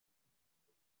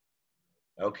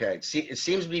Okay. See, it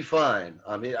seems to be fine.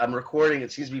 I'm recording.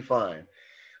 It seems to be fine.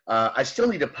 I still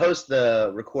need to post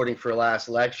the recording for last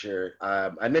lecture.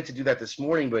 I meant to do that this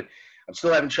morning, but I'm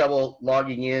still having trouble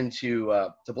logging into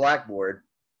to Blackboard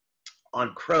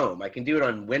on Chrome. I can do it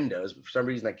on Windows, but for some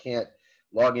reason I can't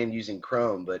log in using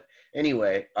Chrome. But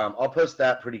anyway, I'll post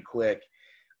that pretty quick.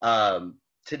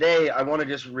 Today, I want to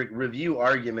just review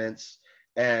arguments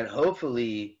and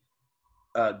hopefully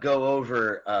go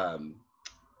over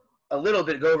a little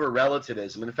bit, go over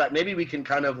relativism. And in fact, maybe we can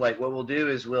kind of like, what we'll do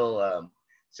is we'll,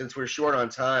 since we're short on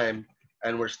time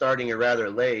and we're starting it rather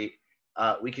late,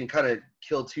 we can kind of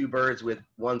kill two birds with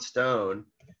one stone,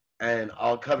 and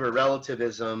I'll cover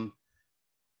relativism.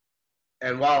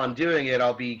 And while I'm doing it,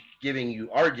 I'll be giving you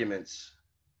arguments,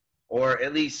 or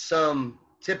at least some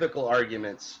typical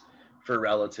arguments for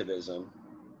relativism.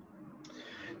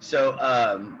 So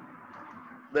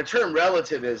the term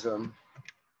relativism,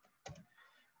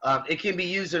 it can be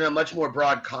used in a much more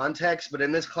broad context, but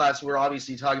in this class, we're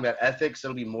obviously talking about ethics.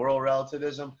 It'll be moral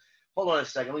relativism. Hold on a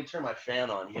second. Let me turn my fan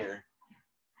on here.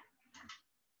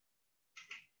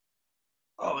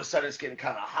 All of a sudden, it's getting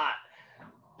kind of hot.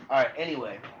 All right,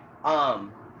 anyway.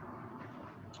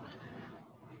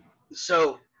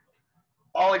 So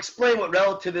I'll explain what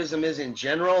relativism is in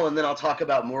general, and then I'll talk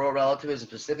about moral relativism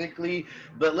specifically.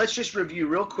 But let's just review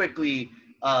real quickly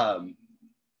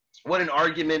what an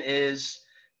argument is,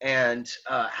 and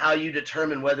how you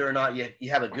determine whether or not you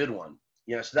have a good one.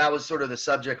 You know, so that was sort of the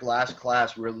subject last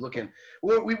class.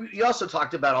 We also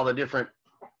talked about all the different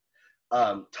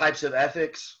types of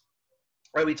ethics.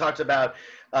 Right? We talked about,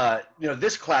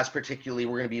 this class particularly,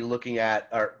 we're going to be looking at,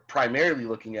 or primarily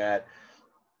looking at,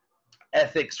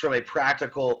 ethics from a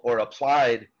practical or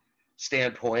applied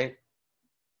standpoint.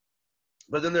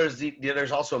 But then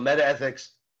there's also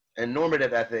meta-ethics and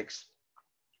normative ethics,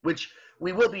 which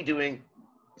we will be doing.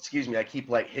 Excuse me, I keep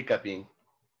like hiccuping.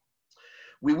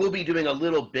 We will be doing a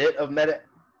little bit of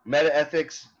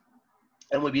meta-ethics,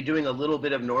 and we'll be doing a little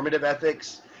bit of normative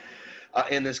ethics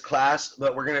in this class,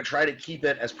 but we're going to try to keep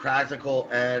it as practical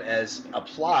and as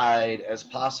applied as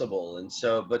possible. And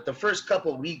so, but the first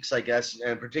couple weeks, I guess,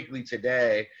 and particularly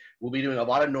today, we'll be doing a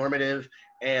lot of normative,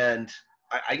 and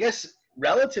I guess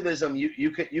relativism,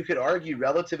 you could argue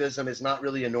relativism is not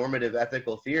really a normative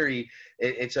ethical theory.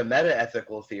 It's a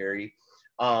meta-ethical theory.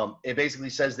 It basically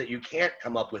says that you can't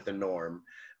come up with a norm,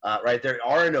 right? There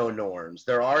are no norms.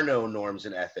 There are no norms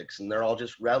in ethics, and they're all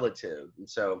just relative. And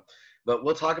so, but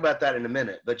we'll talk about that in a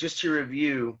minute. But just to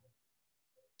review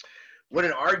what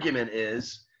an argument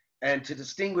is, and to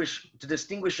distinguish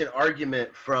an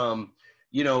argument from,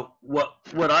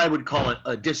 what I would call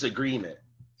a disagreement.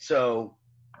 So,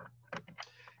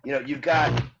 you've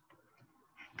got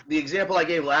the example I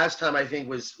gave last time, I think,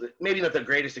 was maybe not the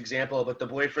greatest example, but the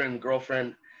boyfriend and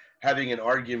girlfriend having an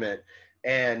argument.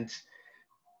 And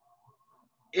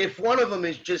if one of them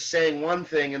is just saying one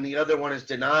thing and the other one is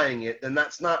denying it, then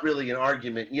that's not really an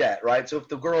argument yet, right? So if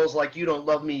the girl's like, you don't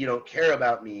love me, you don't care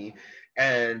about me,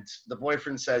 and the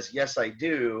boyfriend says, yes, I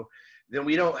do, then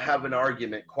we don't have an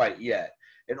argument quite yet.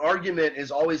 An argument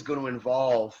is always going to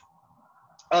involve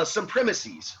some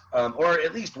premises, or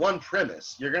at least one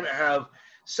premise. You're going to have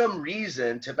some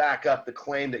reason to back up the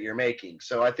claim that you're making.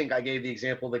 So I think I gave the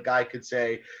example, the guy could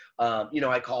say,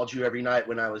 I called you every night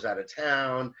when I was out of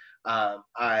town.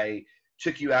 I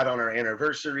took you out on our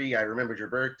anniversary. I remembered your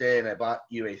birthday, and I bought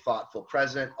you a thoughtful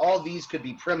present. All these could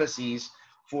be premises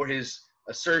for his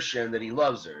assertion that he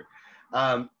loves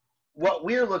her. What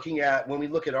we're looking at when we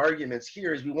look at arguments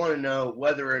here is we want to know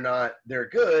whether or not they're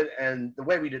good, and the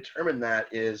way we determine that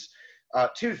is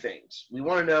two things. We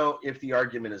want to know if the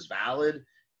argument is valid,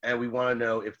 and we want to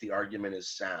know if the argument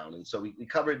is sound. And so we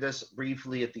covered this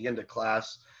briefly at the end of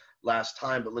class last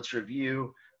time, but let's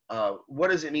review. What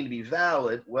does it mean to be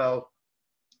valid? Well,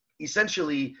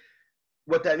 essentially,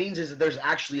 what that means is that there's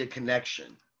actually a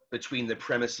connection between the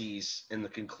premises and the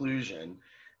conclusion,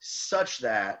 such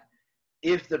that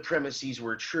if the premises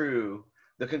were true,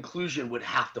 the conclusion would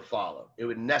have to follow. It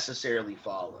would necessarily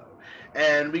follow.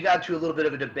 And we got to a little bit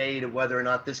of a debate of whether or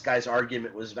not this guy's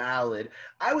argument was valid.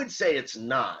 I would say it's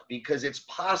not, because it's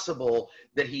possible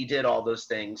that he did all those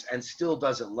things and still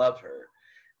doesn't love her.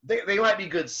 They might be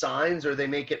good signs, or they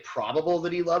make it probable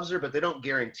that he loves her, but they don't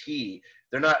guarantee.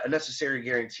 They're not a necessary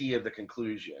guarantee of the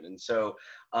conclusion. And so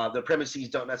the premises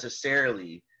don't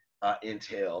necessarily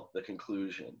entail the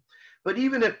conclusion. But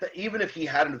even if he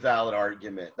had a valid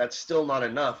argument, that's still not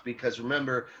enough, because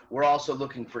remember, we're also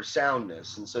looking for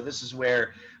soundness. And so this is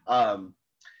where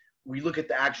we look at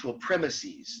the actual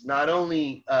premises. Not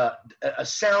only a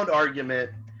sound argument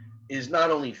is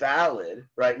not only valid,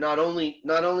 right? Not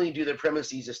only do the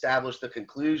premises establish the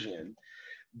conclusion,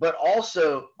 but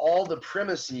also all the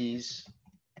premises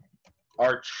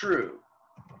are true.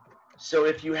 So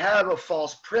if you have a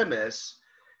false premise,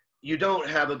 you don't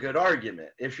have a good argument.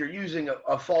 If you're using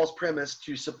a false premise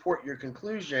to support your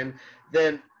conclusion,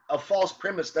 then a false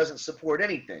premise doesn't support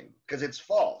anything because it's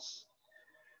false.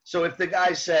 So if the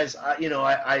guy says,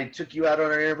 I took you out on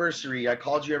our anniversary, I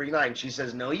called you every night, and she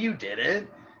says, no, you didn't.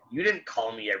 You didn't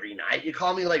call me every night. You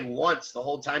called me like once the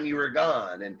whole time you were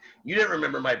gone, and you didn't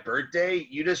remember my birthday.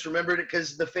 You just remembered it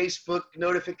because the Facebook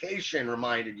notification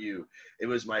reminded you it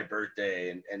was my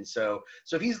birthday. And so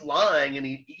if he's lying,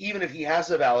 and even if he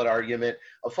has a valid argument,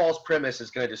 a false premise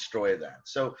is going to destroy that.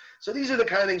 So these are the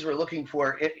kind of things we're looking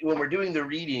for when we're doing the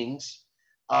readings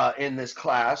in this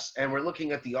class, and we're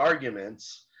looking at the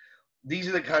arguments. These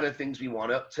are the kind of things we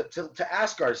want to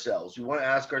ask ourselves. We want to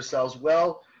ask ourselves,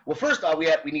 well, first off,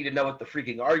 we need to know what the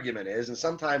freaking argument is, and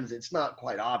sometimes it's not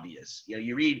quite obvious.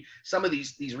 You read some of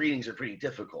these readings are pretty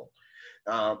difficult.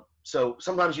 So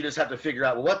sometimes you just have to figure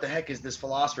out, well, what the heck is this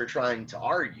philosopher trying to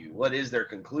argue? What is their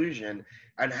conclusion,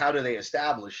 and how do they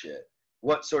establish it?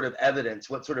 What sort of evidence,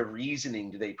 what sort of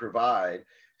reasoning do they provide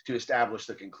to establish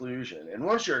the conclusion? And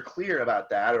once you're clear about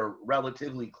that, or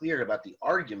relatively clear about the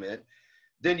argument,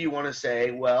 then you want to say,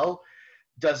 well,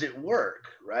 does it work,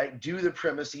 right? Do the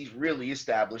premises really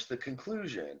establish the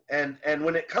conclusion? And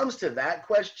when it comes to that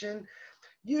question,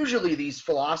 usually these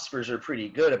philosophers are pretty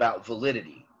good about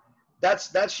validity.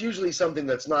 That's usually something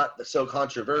that's not so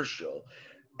controversial.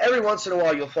 Every once in a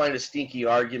while, you'll find a stinky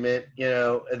argument,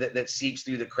 that seeps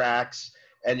through the cracks,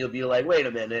 and you'll be like, wait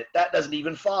a minute, that doesn't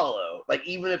even follow. Like,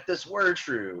 even if this were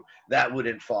true, that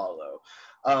wouldn't follow.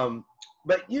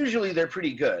 But usually they're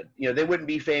pretty good. They wouldn't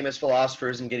be famous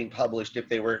philosophers and getting published if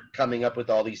they were coming up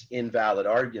with all these invalid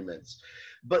arguments.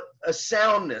 But a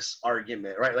soundness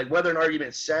argument, right? Like whether an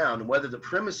argument's sound, whether the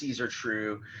premises are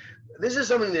true, this is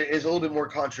something that is a little bit more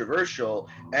controversial.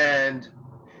 And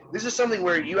this is something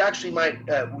where you actually might,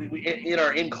 in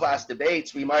our in-class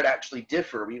debates, we might actually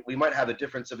differ. We might have a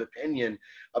difference of opinion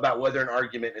about whether an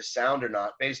argument is sound or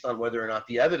not, based on whether or not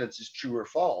the evidence is true or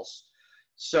false.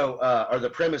 So, or the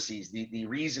premises, the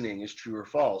reasoning is true or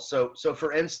false. So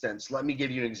for instance, let me give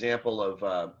you an example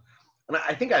of, and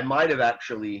I think I might have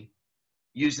actually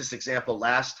used this example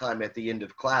last time at the end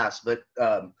of class, but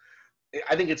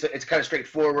I think it's kind of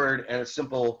straightforward and a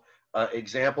simple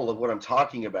example of what I'm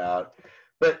talking about.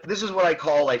 But this is what I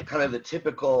call like kind of the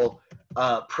typical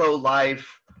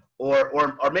pro-life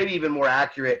or maybe even more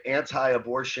accurate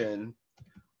anti-abortion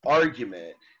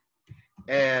argument.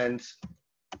 And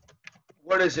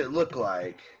what does it look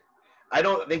like? I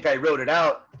don't think I wrote it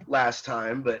out last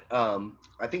time, but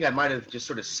I think I might have just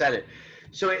sort of said it.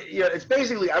 So it's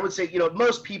basically, I would say,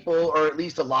 most people, or at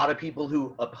least a lot of people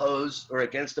who oppose or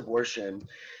against abortion,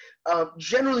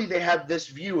 generally they have this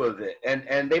view of it,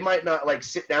 and they might not like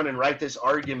sit down and write this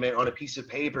argument on a piece of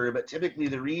paper, but typically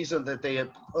the reason that they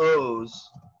oppose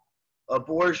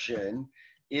abortion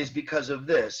is because of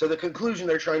this. So the conclusion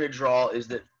they're trying to draw is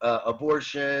that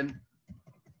abortion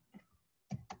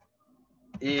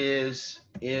is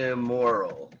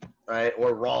immoral, right?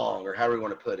 Or wrong, or however you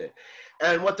want to put it.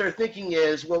 And what they're thinking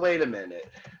is, well, wait a minute.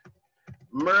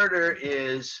 Murder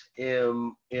is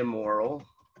immoral.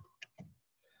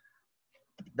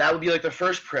 That would be like the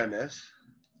first premise.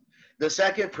 The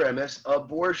second premise,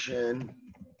 abortion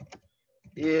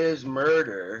is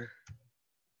murder.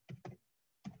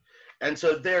 And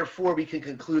so therefore we can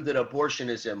conclude that abortion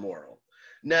is immoral.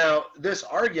 Now, this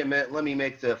argument, let me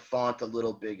make the font a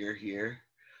little bigger here.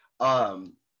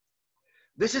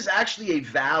 This is actually a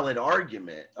valid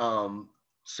argument.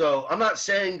 So I'm not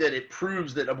saying that it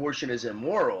proves that abortion is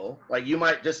immoral. Like, you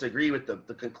might disagree with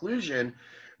the conclusion,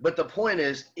 but the point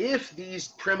is, if these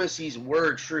premises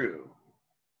were true,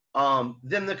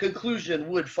 then the conclusion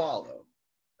would follow,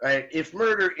 right? If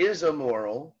murder is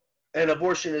immoral and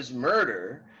abortion is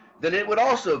murder, then it would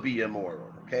also be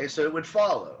immoral, okay? So it would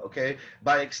follow, okay,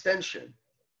 by extension.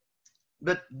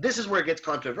 But this is where it gets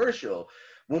controversial.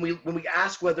 When we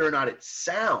ask whether or not it's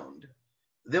sound,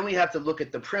 then we have to look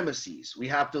at the premises. We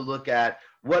have to look at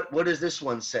what does this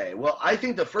one say? Well, I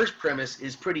think the first premise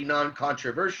is pretty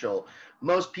non-controversial.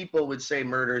 Most people would say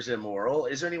murder is immoral.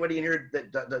 Is there anybody in here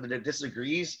that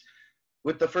disagrees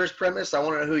with the first premise? I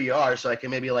want to know who you are so I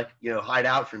can maybe hide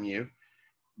out from you.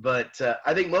 But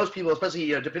I think most people, especially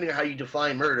depending on how you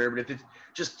define murder, but if it's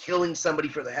just killing somebody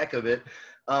for the heck of it,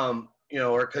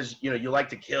 or because you like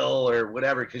to kill or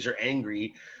whatever because you're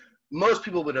angry, most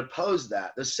people would oppose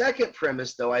that. The second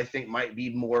premise, though, I think might be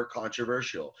more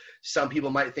controversial. Some people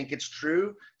might think it's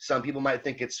true. Some people might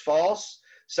think it's false.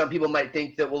 Some people might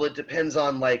think that, well, it depends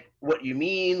on like what you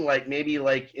mean, like maybe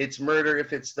like it's murder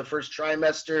if it's the first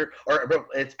trimester, or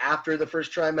it's after the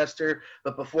first trimester,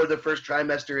 but before the first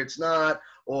trimester it's not,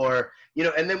 or, you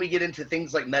know, and then we get into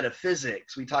things like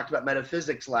metaphysics. We talked about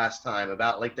metaphysics last time,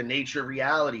 about like the nature of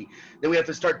reality. Then we have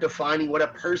to start defining what a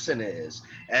person is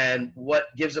and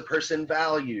what gives a person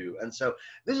value. And so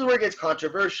this is where it gets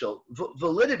controversial.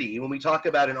 Validity, when we talk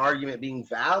about an argument being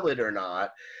valid or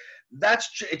not,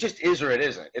 it just is or it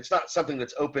isn't. It's not something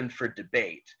that's open for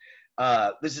debate.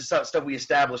 This is stuff we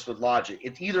established with logic.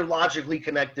 It's either logically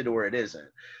connected or it isn't.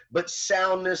 But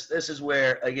soundness, this is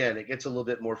where, again, it gets a little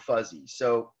bit more fuzzy.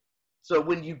 So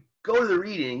when you go to the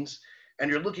readings and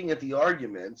you're looking at the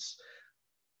arguments,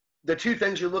 the two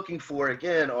things you're looking for,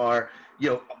 again, are, you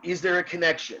know, is there a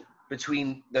connection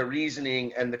between the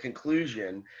reasoning and the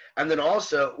conclusion? And then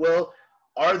also, well,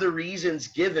 are the reasons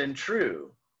given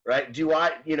true? Right?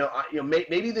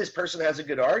 Maybe this person has a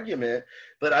good argument,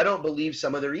 but I don't believe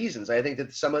some of the reasons. I think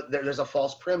that there's a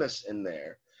false premise in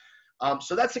there.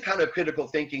 So that's the kind of critical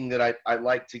thinking that I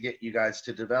like to get you guys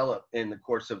to develop in the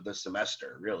course of the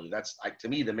semester. Really, that's to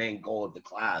me the main goal of the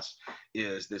class,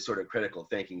 is this sort of critical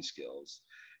thinking skills.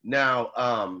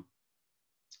 Now,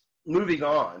 moving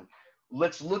on, we're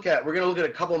going to look at a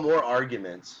couple more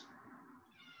arguments.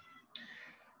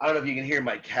 I don't know if you can hear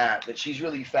my cat, but she's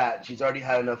really fat. She's already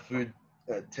had enough food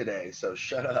today, so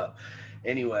shut up.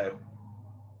 Anyway,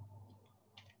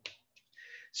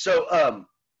 so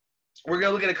we're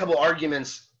going to look at a couple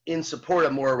arguments in support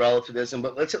of moral relativism,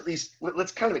 but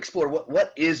let's kind of explore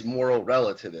what is moral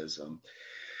relativism.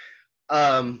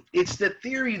 It's the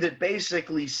theory that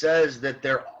basically says that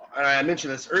and I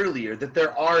mentioned this earlier, that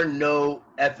there are no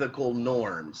ethical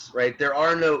norms, right? There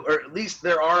are no, or at least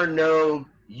there are no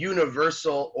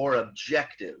universal or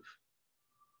objective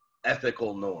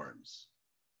ethical norms.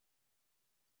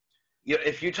 You know,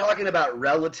 if you're talking about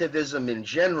relativism in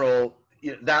general,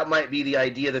 that might be the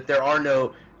idea that there are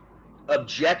no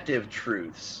objective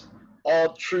truths.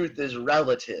 All truth is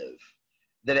relative,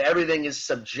 that everything is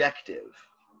subjective.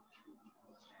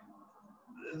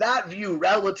 That view,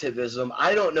 relativism,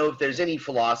 I don't know if there's any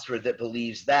philosopher that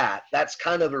believes that. That's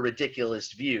kind of a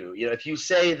ridiculous view. You know, if you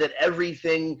say that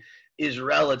everything is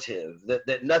relative,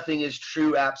 that nothing is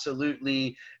true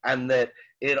absolutely, and that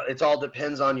it all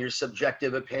depends on your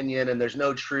subjective opinion, and there's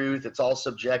no truth, it's all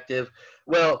subjective.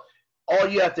 Well, all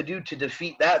you have to do to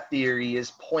defeat that theory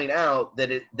is point out that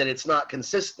it's not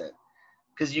consistent.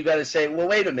 Because you got to say, well,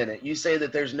 wait a minute, you say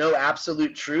that there's no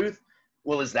absolute truth.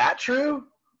 Well, is that true?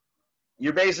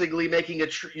 You're basically making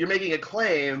a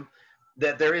claim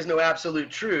that there is no absolute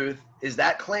truth. Is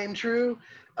that claim true?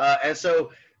 And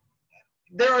so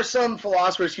there are some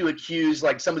philosophers who accuse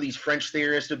like some of these French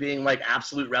theorists of being like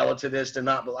absolute relativists and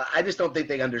not. I just don't think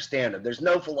they understand them. There's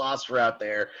no philosopher out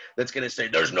there that's going to say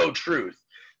there's no truth,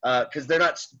 because they're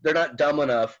not dumb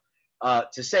enough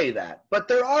to say that. But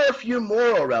there are a few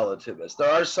moral relativists. There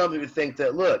are some who think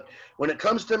that, look, when it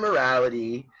comes to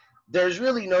morality, there's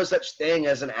really no such thing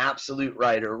as an absolute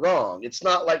right or wrong. It's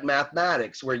not like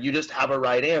mathematics where you just have a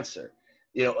right answer.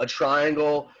 You know, a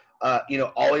triangle,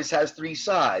 always has three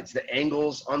sides. The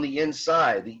angles on the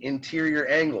inside, the interior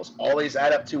angles, always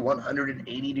add up to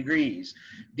 180 degrees.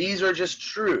 These are just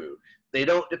true. They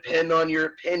don't depend on your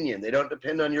opinion. They don't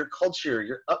depend on your culture,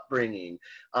 your upbringing.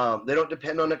 They don't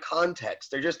depend on the context.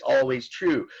 They're just always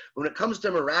true. When it comes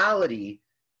to morality,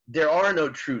 there are no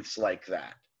truths like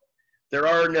that. There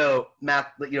are no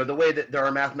the way that there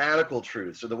are mathematical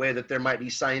truths, or the way that there might be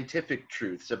scientific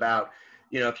truths about,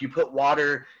 if you put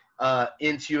water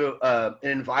into an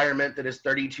environment that is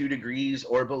 32 degrees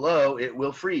or below, it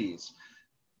will freeze.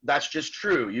 That's just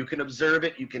true. You can observe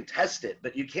it, you can test it,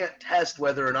 but you can't test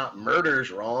whether or not murder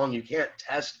is wrong. You can't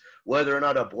test whether or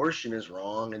not abortion is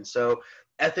wrong. And so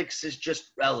ethics is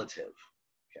just relative.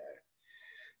 Okay.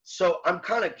 So I'm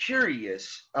kind of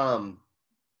curious,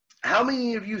 how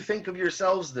many of you think of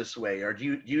yourselves this way? Or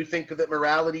do you think that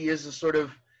morality is a sort of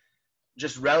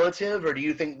just relative, or do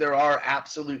you think there are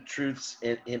absolute truths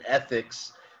in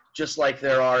ethics, just like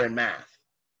there are in math?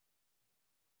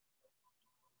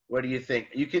 What do you think?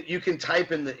 You can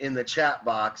type in the chat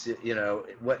box,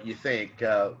 what you think.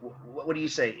 What do you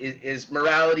say? Is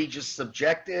morality just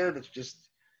subjective? It's just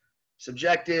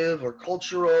subjective or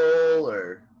cultural,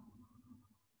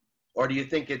 or do you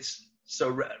think it's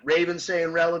Raven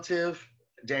saying relative,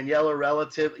 Daniela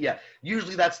relative? Yeah,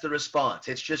 usually that's the response.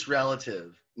 It's just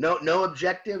relative. No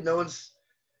objective. No one's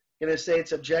gonna say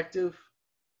it's objective.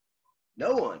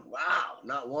 No one. Wow,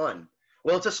 not one.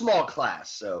 Well, it's a small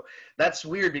class, so that's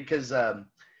weird because at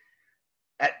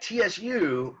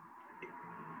TSU,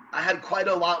 I had quite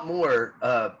a lot more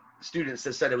students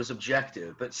that said it was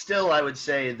objective, but still I would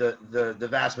say the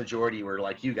vast majority were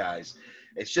like you guys.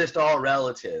 It's just all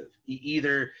relative,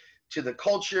 either to the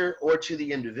culture or to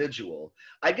the individual.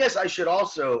 I guess I should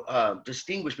also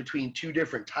distinguish between two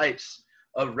different types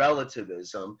of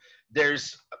relativism.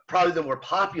 There's probably the more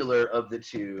popular of the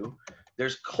two.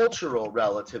 There's cultural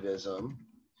relativism,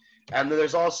 and then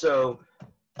there's also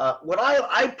what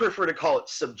I prefer to call it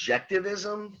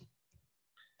subjectivism,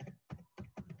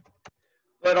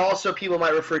 but also people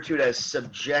might refer to it as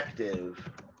subjective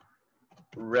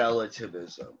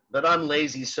relativism. But I'm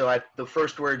lazy, so the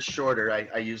first word's shorter.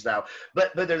 I use that,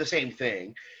 but they're the same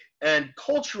thing. And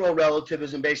cultural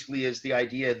relativism basically is the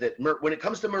idea that when it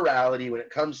comes to morality, when it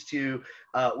comes to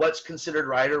what's considered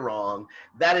right or wrong,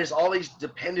 that is always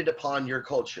dependent upon your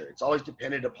culture. It's always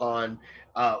dependent upon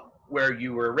where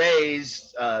you were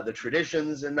raised, the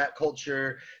traditions in that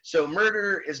culture. So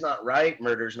murder is not right,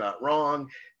 murder's not wrong.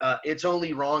 It's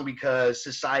only wrong because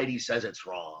society says it's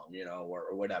wrong, you know,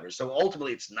 or whatever. So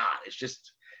ultimately it's not.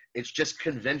 It's just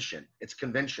convention. It's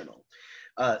conventional.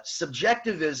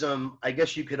 Subjectivism, I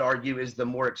guess you could argue, is the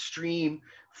more extreme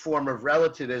form of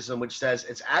relativism, which says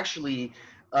it's actually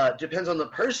depends on the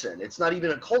person. It's not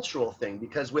even a cultural thing,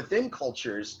 because within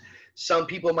cultures, some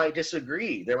people might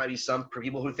disagree. There might be some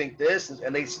people who think this,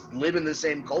 and they live in the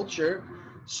same culture.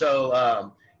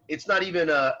 So it's not even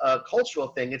a cultural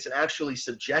thing. It's an actually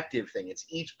subjective thing. It's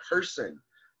each person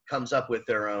comes up with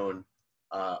their own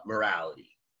morality.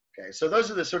 Okay, so those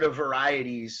are the sort of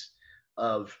varieties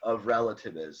of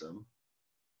relativism.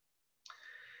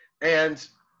 And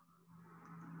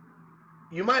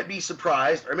you might be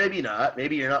surprised, or maybe not,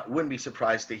 maybe wouldn't be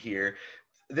surprised to hear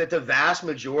that the vast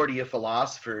majority of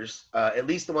philosophers, at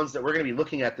least the ones that we're going to be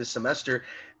looking at this semester,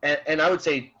 and I would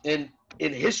say in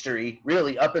history,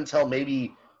 really up until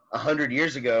maybe 100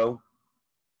 years ago,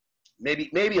 maybe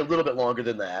a little bit longer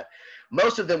than that,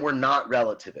 most of them were not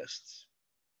relativists.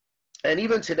 And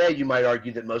even today, you might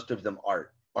argue that most of them aren't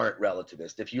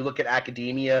relativist. If you look at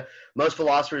academia, most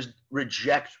philosophers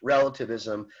reject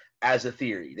relativism as a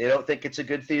theory. They don't think it's a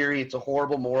good theory. It's a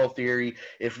horrible moral theory.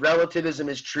 If relativism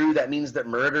is true, that means that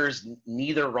murder is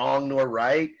neither wrong nor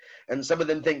right. And some of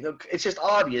them think it's just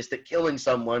obvious that killing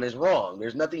someone is wrong.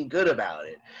 There's nothing good about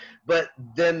it. But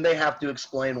then they have to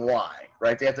explain why,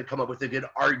 right? They have to come up with a good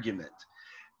argument.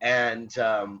 And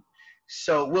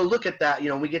so we'll look at that, you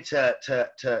know, when we get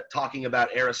to talking about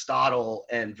Aristotle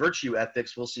and virtue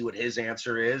ethics, we'll see what his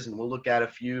answer is, and we'll look at a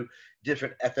few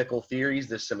different ethical theories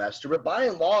this semester. But by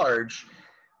and large,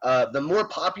 the more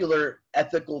popular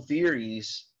ethical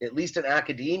theories, at least in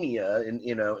academia,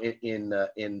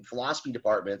 in philosophy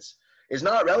departments, is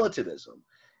not relativism.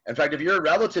 In fact, if you're a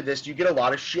relativist, you get a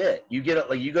lot of shit. You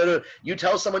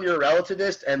tell someone you're a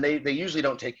relativist, and they usually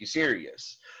don't take you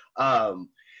serious.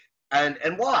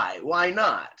 And why? Why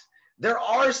not? There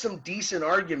are some decent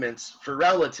arguments for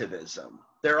relativism.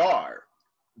 There are.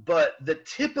 But the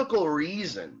typical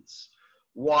reasons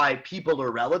why people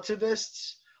are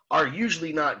relativists are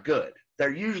usually not good.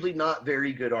 They're usually not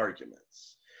very good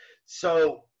arguments.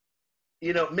 So,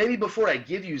 you know, maybe before I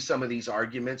give you some of these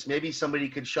arguments, maybe somebody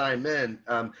could chime in.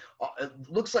 It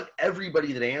looks like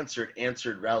everybody that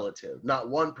answered relative. Not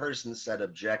one person said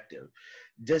objective.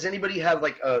 Does anybody have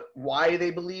like why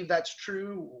they believe that's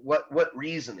true? What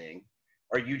reasoning?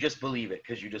 Or you just believe it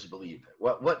because you just believe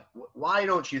it? Why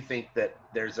don't you think that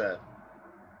there's a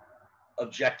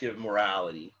objective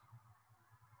morality?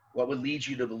 What would lead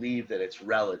you to believe that it's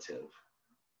relative?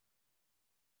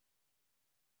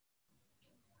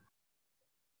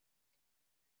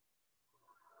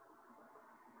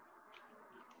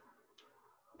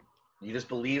 You just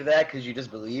believe that because you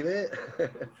just believe it?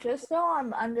 Just so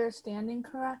I'm understanding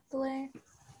correctly.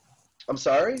 I'm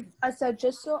sorry? I said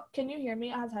just so, can you hear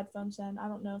me? I have headphones in. I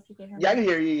don't know if you can hear me. Yeah, I can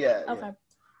hear you, yeah. Okay. Yeah.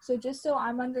 So just so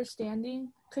I'm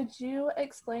understanding, could you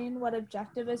explain what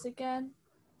objective is again?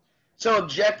 So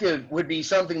objective would be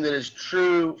something that is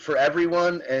true for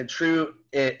everyone, and true,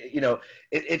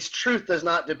 its truth does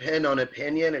not depend on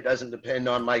opinion. It doesn't depend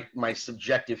on my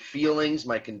subjective feelings,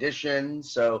 my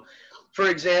conditions. So, for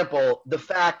example, the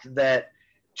fact that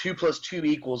 2 +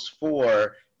 2 =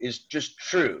 4 is just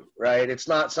true, right? It's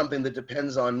not something that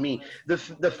depends on me. The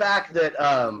fact that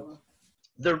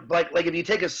like if you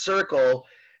take a circle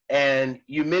and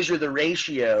you measure the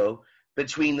ratio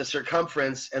between the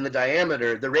circumference and the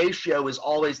diameter, the ratio is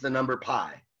always the number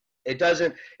pi. It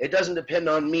doesn't depend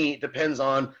on me. It depends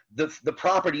on the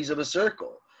properties of a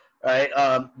circle, right?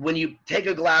 When you take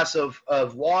a glass of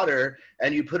water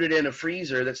and you put it in a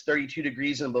freezer that's 32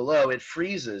 degrees and below, it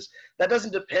freezes. That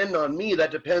doesn't depend on me.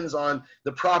 That depends on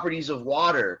the properties of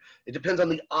water. It depends on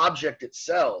the object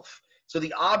itself. So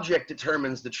the object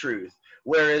determines the truth,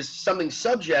 whereas something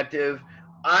subjective,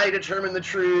 I determine the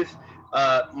truth,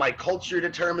 my culture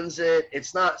determines it.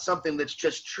 It's not something that's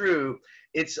just true.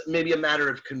 It's maybe a matter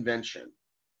of convention.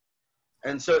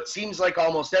 And so it seems like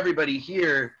almost everybody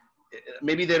here,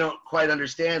 maybe they don't quite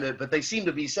understand it, but they seem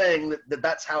to be saying that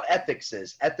that's how ethics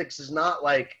is. Ethics is not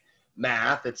like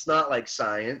math. It's not like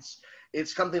science.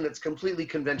 It's something that's completely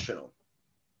conventional,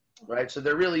 right? So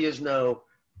there really is no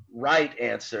right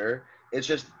answer. It's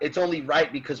just, it's only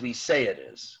right because we say it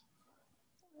is.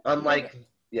 Unlike,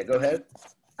 yeah, go ahead.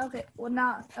 Okay, well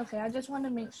now, okay, I just want to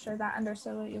make sure that I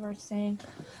understood what you were saying.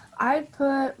 I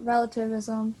put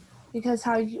relativism because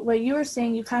what you were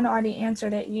saying, you kind of already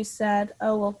answered it. You said,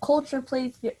 oh, well, culture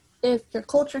plays, if your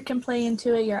culture can play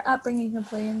into it, your upbringing can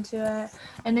play into it.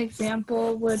 An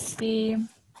example would be,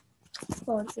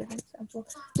 well, let's give an example.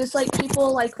 Just like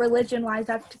people, like religion-wise,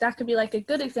 that could be like a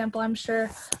good example. I'm sure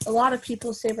a lot of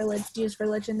people say use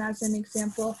religion as an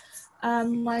example.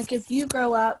 Like if you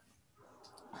grow up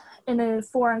in a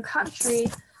foreign country,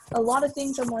 a lot of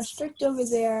things are more strict over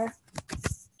there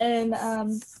and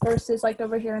versus like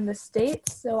over here in the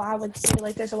States. So I would say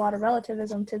like there's a lot of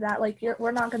relativism to that. Like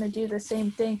we're not going to do the same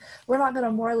thing. We're not going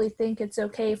to morally think it's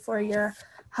okay for your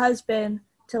husband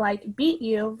to like beat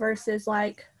you versus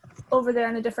like over there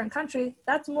in a different country.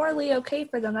 That's morally okay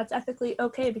for them. That's ethically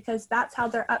okay because that's how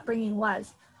their upbringing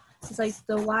was. It's like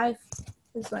the wife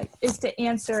is to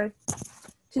answer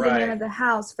to the man of the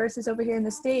house versus over here in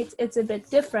the States, it's a bit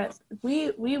different.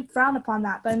 We frown upon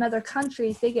that, but in other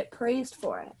countries, they get praised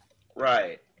for it.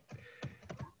 Right.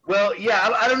 Well, yeah,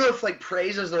 I don't know if like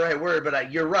praise is the right word,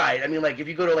 but you're right. I mean, like if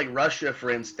you go to like Russia, for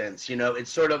instance, you know,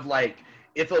 it's sort of like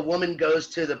if a woman goes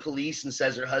to the police and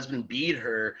says her husband beat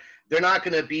her, they're not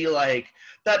going to be like,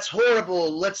 that's horrible.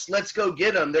 Let's go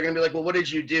get him. They're going to be like, well, what did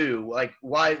you do? Like,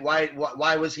 why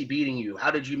was he beating you?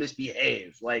 How did you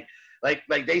misbehave? Like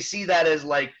they see that as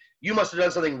like, you must have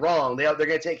done something wrong. They're going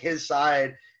to take his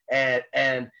side and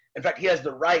in fact, he has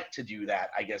the right to do that,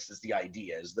 I guess is the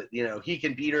idea, is that, you know, he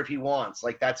can beat her if he wants.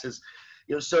 Like that's his,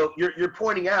 you know, so you're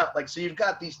pointing out, like, so you've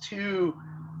got these two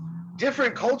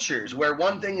different cultures where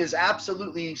one thing is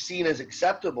absolutely seen as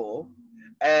acceptable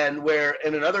and where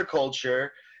in another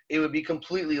culture, it would be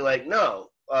completely like, no,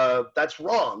 that's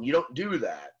wrong. You don't do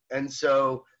that. And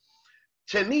so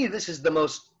to me, this is the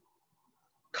most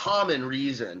common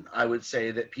reason I would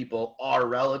say that people are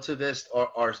relativist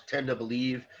or tend to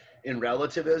believe in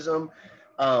relativism.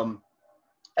 And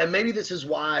maybe this is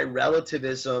why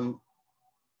relativism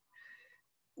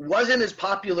wasn't as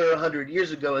popular 100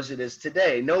 years ago as it is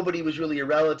today. Nobody was really a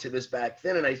relativist back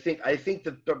then. And I think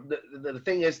the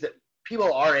thing is that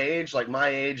people our age, like my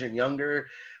age and younger,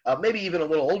 maybe even a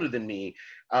little older than me,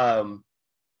 the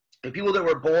people that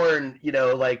were born, you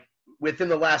know, like within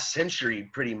the last century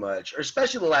pretty much, or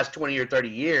especially the last 20 or 30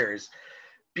 years,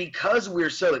 because we're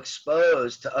so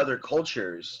exposed to other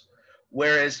cultures.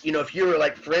 Whereas, you know, if you were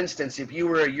like, for instance, if you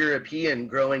were a European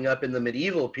growing up in the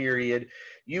medieval period,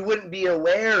 you wouldn't be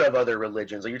aware of other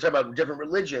religions. Like you're talking about different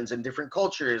religions and different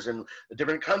cultures and a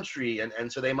different country.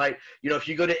 And so they might, you know, if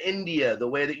you go to India, the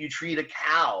way that you treat a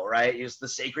cow, right, is the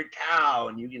sacred cow.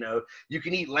 And you know, you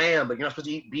can eat lamb, but you're not supposed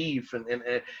to eat beef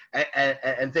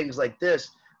and things like this.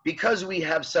 Because we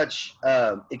have such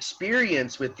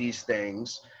experience with these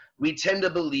things, we tend to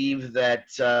believe that,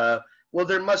 well,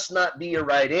 there must not be a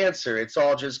right answer. It's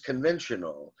all just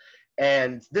conventional.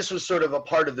 And this was sort of a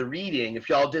part of the reading. If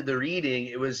y'all did the reading,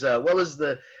 it was, what was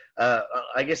the,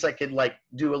 I guess I could like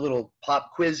do a little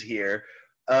pop quiz here.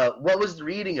 What was the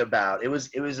reading about? It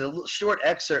was a short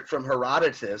excerpt from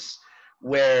Herodotus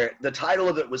where the title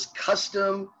of it was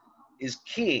Custom is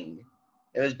King.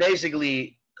 It was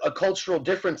basically a cultural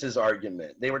differences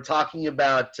argument. They were talking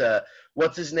about,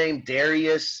 what's his name,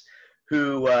 Darius,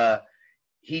 who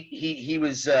he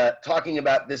was talking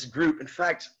about this group. In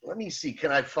fact, let me see,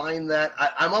 can I find that?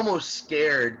 I'm almost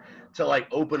scared to like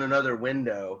open another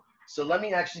window. So let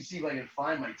me actually see if I can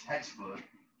find my textbook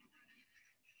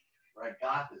where I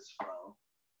got this from.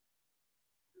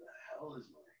 Where the hell is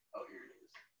my, oh, here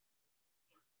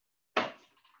it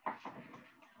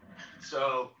is.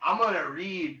 So I'm gonna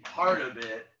read part of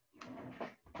it.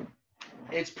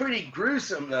 It's pretty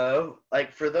gruesome though.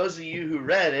 Like for those of you who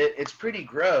read it, it's pretty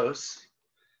gross.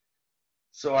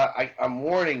 So I'm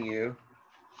warning you.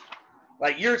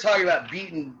 Like you're talking about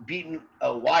beating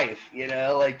a wife, you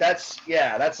know, like that's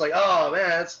like, oh man,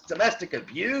 that's domestic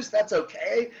abuse. That's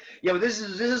okay. Yeah, but this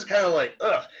is kind of like,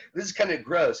 ugh, this is kind of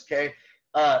gross. Okay,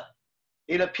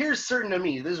 it appears certain to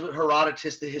me. This is what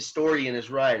Herodotus, the historian,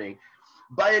 is writing.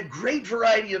 By a great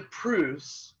variety of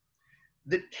proofs,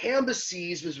 that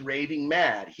Cambyses was raving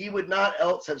mad. He would not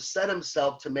else have set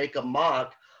himself to make a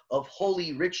mock of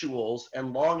holy rituals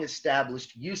and long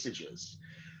established usages.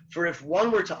 For if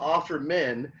one were to offer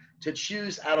men to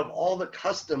choose out of all the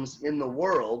customs in the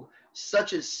world,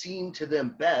 such as seemed to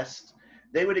them best,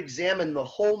 they would examine the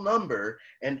whole number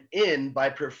and end by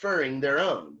preferring their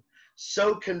own.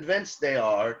 So convinced they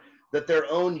are that their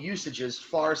own usages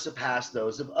far surpass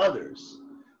those of others.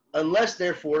 Unless,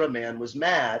 therefore, a man was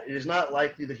mad, it is not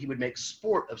likely that he would make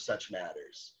sport of such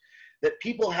matters. That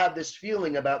people have this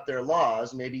feeling about their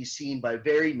laws may be seen by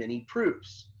very many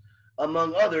proofs,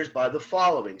 among others by the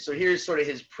following. So here's sort of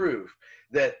his proof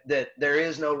that there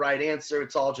is no right answer.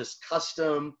 It's all just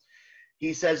custom.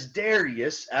 He says,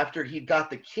 Darius, after he got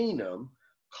the kingdom,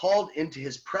 called into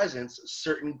his presence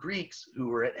certain Greeks who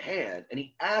were at hand, and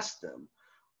he asked them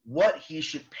what he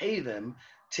should pay them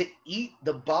to eat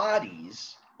the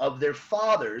bodies of their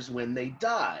fathers when they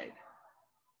died.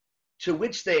 To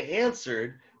which they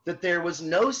answered that there was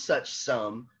no such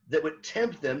sum that would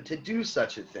tempt them to do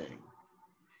such a thing.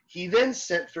 He then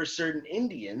sent for certain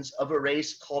Indians of a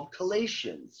race called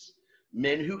Calatians,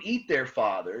 men who eat their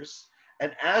fathers,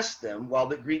 and asked them, while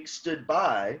the Greeks stood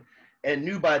by and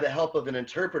knew by the help of an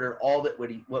interpreter all that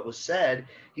what was said,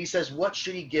 he says, what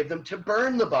should he give them to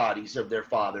burn the bodies of their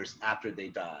fathers after they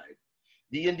died?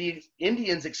 The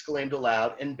Indians exclaimed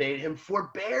aloud and bade him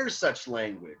forbear such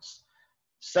language.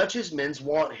 Such is men's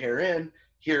want herein,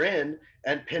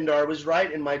 and Pindar was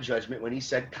right in my judgment when he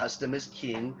said custom is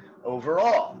king over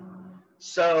all.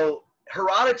 So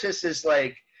Herodotus is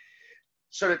like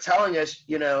sort of telling us,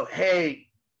 hey,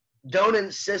 don't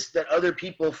insist that other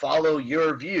people follow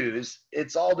your views.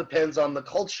 It all depends on the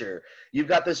culture. You've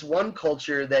got this one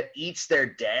culture that eats their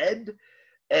dead,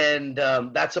 and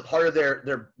that's a part of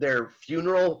their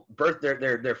funeral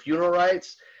their funeral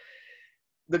rites.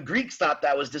 The Greeks thought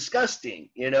that was disgusting.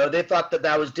 They thought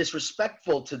that was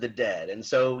disrespectful to the dead. And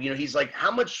so, he's like, how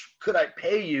much could I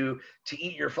pay you to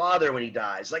eat your father when he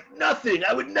dies? Like, nothing.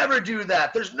 I would never do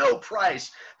that. There's no price.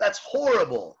 That's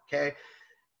horrible. Okay.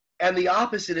 And the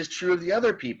opposite is true of the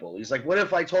other people. He's like, what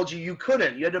if I told you you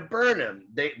couldn't? You had to burn him.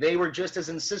 They were just as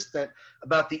insistent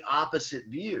about the opposite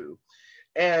view.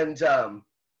 And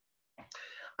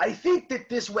I think that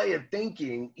this way of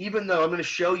thinking, even though I'm going to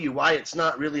show you why it's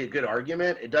not really a good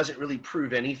argument, it doesn't really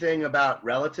prove anything about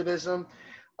relativism.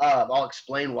 I'll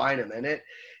explain why in a minute.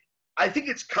 I think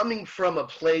it's coming from a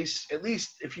place, at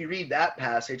least if you read that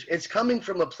passage, it's coming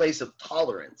from a place of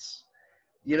tolerance.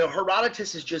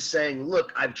 Herodotus is just saying,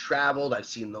 look, I've traveled, I've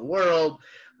seen the world,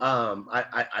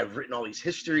 I've written all these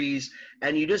histories,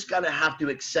 and you just got to have to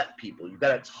accept people. You've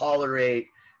got to tolerate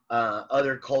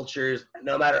other cultures,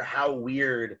 no matter how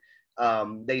weird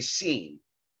they seem.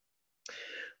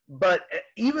 But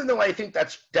even though I think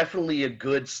that's definitely a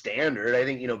good standard, I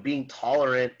think, being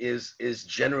tolerant is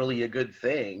generally a good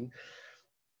thing.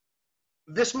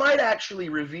 This might actually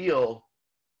reveal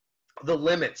the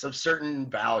limits of certain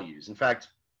values. In fact,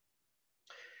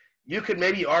 you could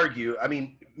maybe argue,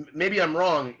 maybe I'm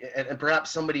wrong, and perhaps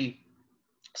somebody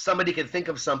could think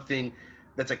of something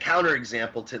that's a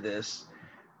counterexample to this,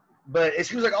 but it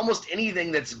seems like almost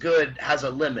anything that's good has a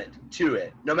limit to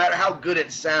it. No matter how good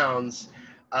it sounds,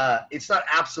 it's not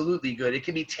absolutely good. It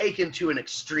can be taken to an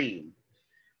extreme.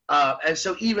 And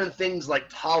so even things like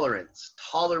tolerance,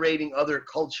 tolerating other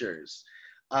cultures,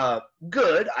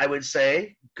 good, I would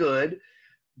say, good,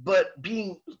 but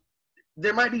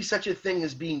there might be such a thing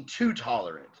as being too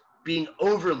tolerant, being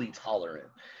overly tolerant.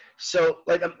 So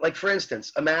like for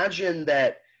instance, imagine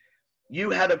that you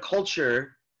had a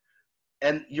culture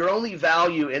and your only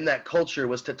value in that culture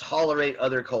was to tolerate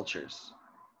other cultures.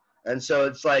 And so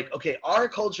it's like, okay, our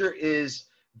culture is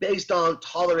based on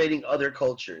tolerating other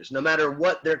cultures. No matter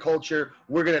what their culture,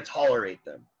 we're going to tolerate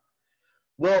them.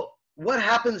 Well, what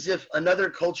happens if another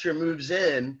culture moves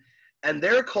in and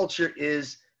their culture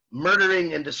is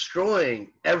murdering and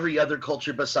destroying every other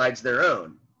culture besides their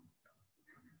own?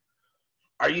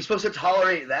 Are you supposed to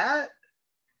tolerate that?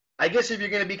 I guess if you're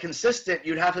going to be consistent,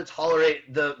 you'd have to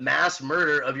tolerate the mass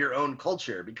murder of your own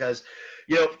culture because,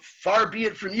 far be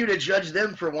it from you to judge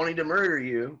them for wanting to murder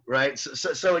you, right?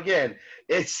 So again,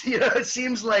 it's, it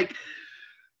seems like,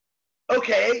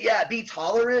 okay, yeah, be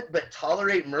tolerant, but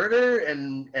tolerate murder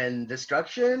and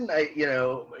destruction.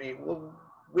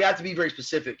 We have to be very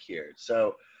specific here.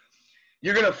 So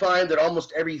you're going to find that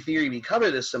almost every theory we cover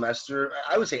this semester,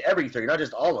 I would say every theory, not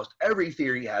just almost, every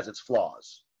theory has its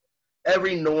flaws.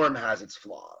 Every norm has its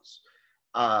flaws.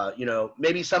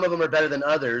 Maybe some of them are better than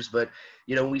others, but,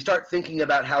 when we start thinking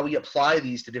about how we apply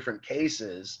these to different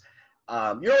cases,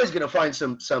 you're always going to find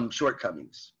some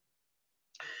shortcomings.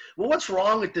 Well, what's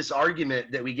wrong with this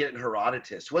argument that we get in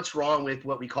Herodotus? What's wrong with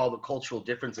what we call the cultural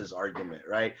differences argument,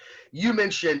 right? You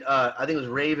mentioned, I think it was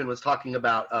Raven was talking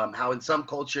about how in some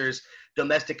cultures,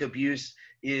 domestic abuse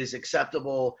is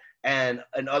acceptable, and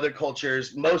in other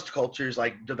cultures, most cultures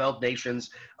like developed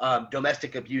nations,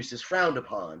 domestic abuse is frowned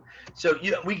upon. So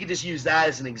we could just use that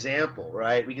as an example,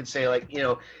 right? We could say like,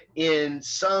 in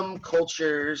some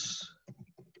cultures,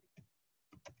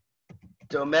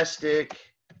 domestic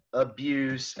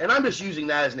abuse, and I'm just using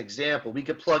that as an example. We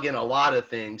could plug in a lot of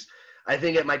things. I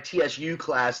think at my TSU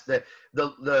class that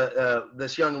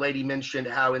this young lady mentioned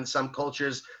how in some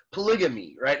cultures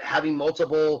polygamy, right, having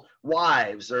multiple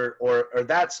wives or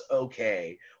that's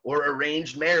okay, or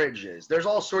arranged marriages. There's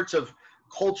all sorts of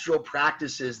cultural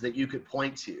practices that you could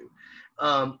point to.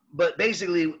 But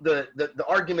basically, the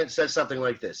argument says something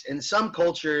like this: in some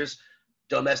cultures,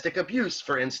 domestic abuse,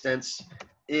 for instance,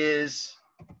 is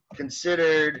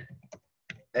considered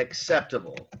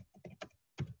acceptable.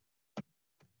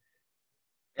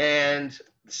 And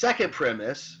the second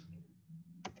premise,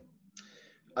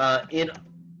 in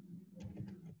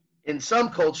some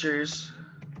cultures,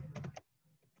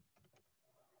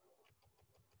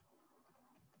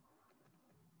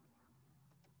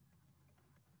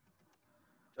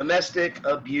 domestic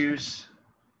abuse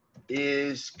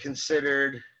is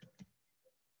considered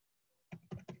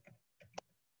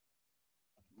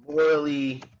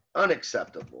morally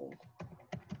unacceptable.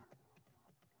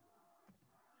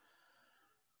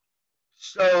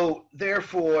 So,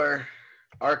 therefore,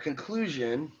 our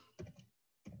conclusion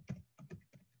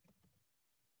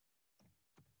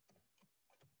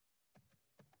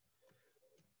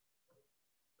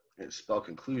it's spelled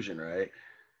conclusion, right?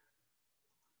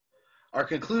 Our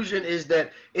conclusion is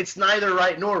that it's neither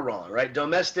right nor wrong, right?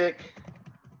 Domestic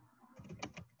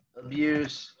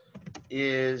abuse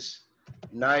is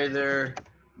neither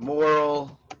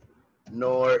moral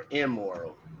nor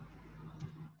immoral,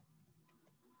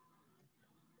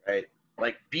 right?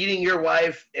 Like beating your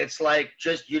wife, it's like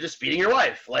you're just beating your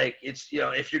wife. Like it's,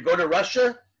 if you go to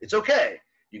Russia, it's okay.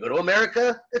 You go to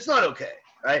America, it's not okay,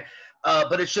 right?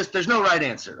 But it's just, there's no right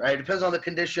answer, right? It depends on the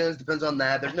conditions, depends on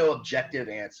that. There's no objective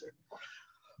answer.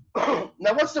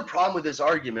 Now, what's the problem with this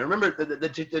argument? Remember,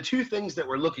 the two things that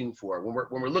we're looking for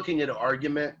when we're looking at an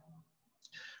argument,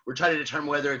 we're trying to determine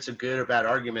whether it's a good or bad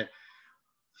argument.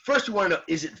 First, we want to know,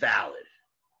 is it valid?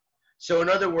 So in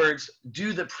other words,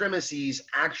 do the premises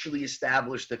actually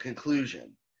establish the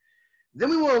conclusion?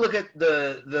 Then we want to look at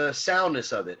the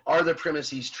soundness of it. Are the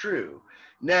premises true?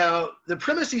 Now, the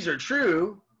premises are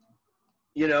true.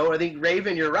 I think,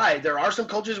 Raven, you're right. There are some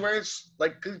cultures where it's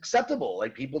like acceptable.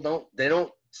 Like people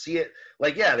don't see it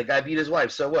like, yeah, the guy beat his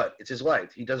wife. So what? It's his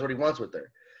wife. He does what he wants with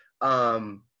her.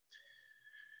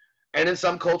 And in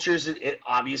some cultures, it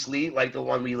obviously, like the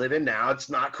one we live in now, it's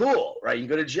not cool, right? You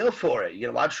go to jail for it. You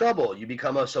get a lot of trouble. You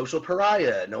become a social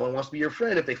pariah. No one wants to be your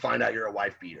friend if they find out you're a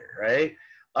wife beater, right?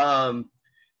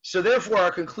 So therefore,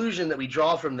 our conclusion that we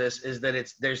draw from this is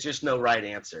that there's just no right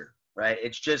answer, right?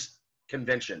 It's just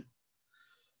convention.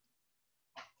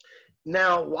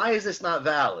 Now, why is this not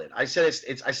valid? I said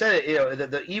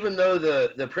even though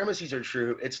the premises are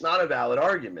true, it's not a valid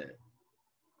argument.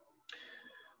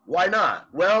 Why not?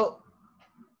 Well,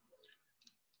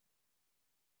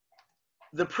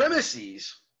 the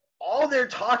premises, all they're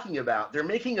talking about, they're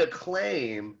making a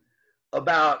claim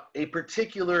about a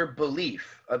particular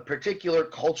belief, a particular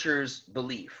culture's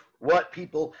belief, what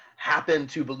people happen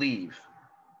to believe,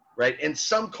 right? In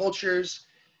some cultures,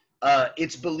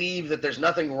 it's believed that there's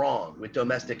nothing wrong with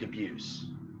domestic abuse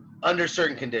under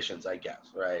certain conditions, I guess,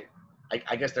 right?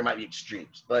 I guess there might be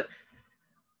extremes, but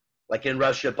like in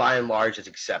Russia, by and large, it's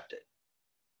accepted.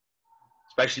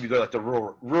 Especially if you go to like the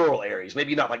rural areas,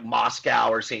 maybe not like Moscow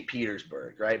or St.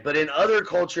 Petersburg, right? But in other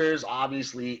cultures,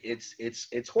 obviously,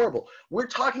 it's horrible. We're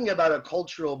talking about a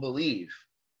cultural belief.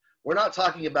 We're not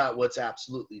talking about what's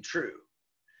absolutely true.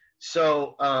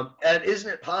 So, and isn't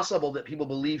it possible that people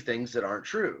believe things that aren't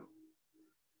true?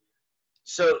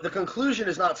 So the conclusion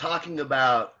is not talking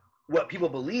about what people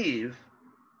believe.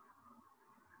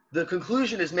 The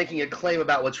conclusion is making a claim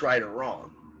about what's right or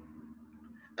wrong.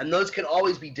 And those can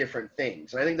always be different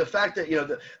things. And I think the fact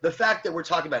that, the fact that we're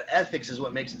talking about ethics is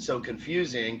what makes it so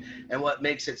confusing and what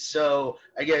makes it so,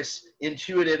 I guess,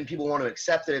 intuitive and people want to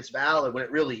accept that it's valid when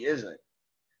it really isn't.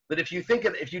 But if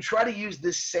you try to use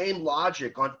this same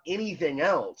logic on anything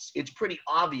else, it's pretty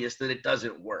obvious that it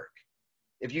doesn't work.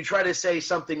 If you try to say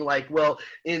something like, well,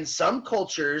 in some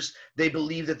cultures, they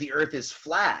believe that the earth is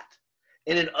flat.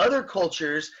 And in other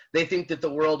cultures, they think that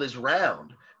the world is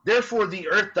round. Therefore, the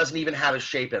earth doesn't even have a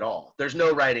shape at all. There's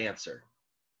no right answer.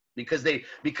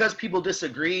 because people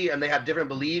disagree and they have different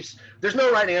beliefs, there's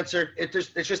no right answer.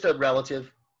 It's just a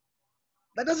relative.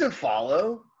 That doesn't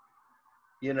follow,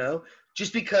 you know,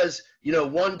 just because, you know,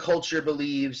 one culture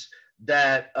believes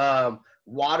that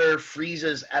water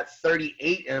freezes at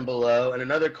 38 and below, and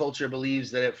another culture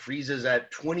believes that it freezes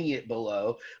at 28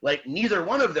 below. Like, neither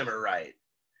one of them are right.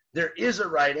 There is a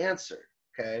right answer,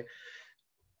 okay?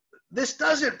 This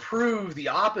doesn't prove the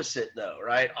opposite, though,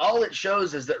 right? All it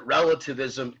shows is that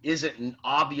relativism isn't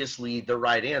obviously the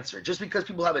right answer. Just because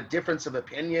people have a difference of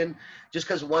opinion, just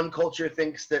because one culture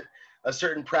thinks that a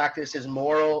certain practice is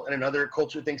moral and another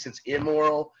culture thinks it's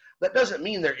immoral, that doesn't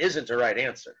mean there isn't a right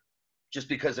answer, just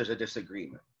because there's a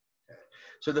disagreement. Okay?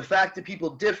 So the fact that people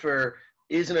differ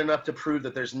isn't enough to prove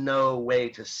that there's no way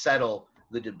to settle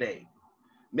the debate.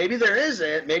 Maybe there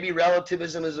isn't, maybe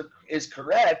relativism is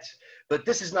correct, but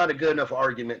this is not a good enough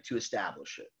argument to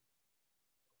establish it.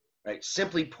 Right?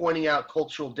 Simply pointing out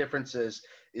cultural differences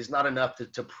is not enough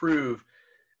to prove.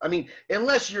 I mean,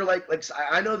 unless you're like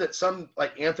I know that some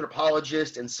like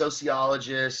anthropologists and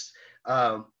sociologists,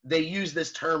 they use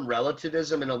this term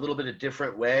relativism in a little bit of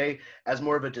different way as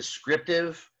more of a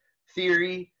descriptive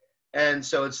theory. And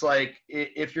so it's like,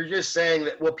 if you're just saying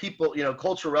that, well, people, you know,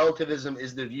 cultural relativism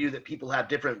is the view that people have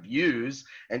different views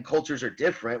and cultures are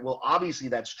different. Well, obviously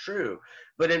that's true.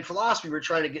 But in philosophy, we're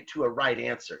trying to get to a right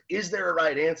answer. Is there a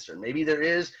right answer? Maybe there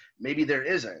is, maybe there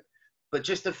isn't. But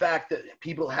just the fact that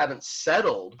people haven't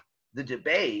settled the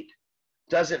debate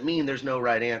doesn't mean there's no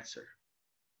right answer.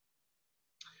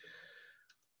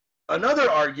 Another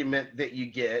argument that you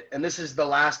get, and this is the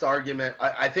last argument,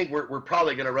 I think we're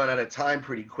probably going to run out of time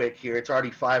pretty quick here. It's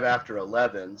already 5 after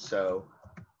 11, so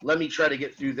let me try to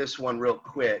get through this one real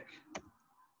quick.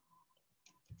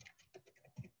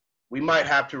 We might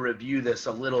have to review this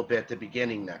a little bit at the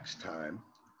beginning next time.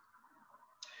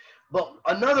 But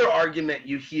another argument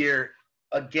you hear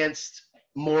against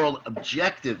moral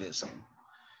objectivism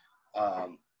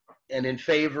and in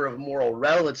favor of moral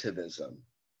relativism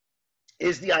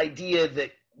is the idea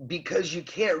that because you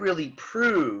can't really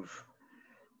prove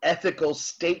ethical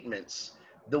statements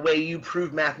the way you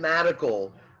prove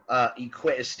mathematical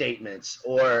statements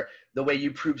or the way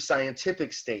you prove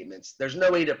scientific statements, there's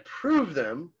no way to prove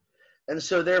them, and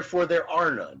so therefore there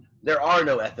are none. There are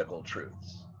no ethical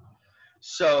truths.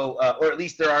 So, or at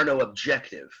least there are no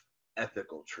objective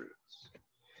ethical truths.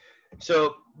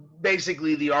 So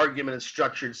basically the argument is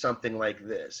structured something like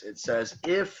this. It says,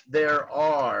 if there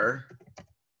are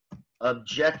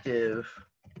objective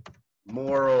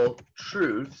moral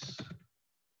truths,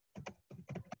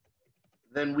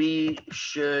 then we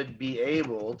should be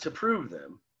able to prove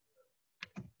them.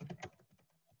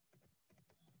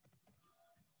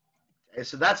 Okay,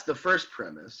 so that's the first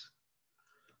premise.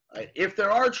 Right? If there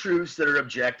are truths that are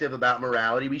objective about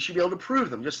morality, we should be able to prove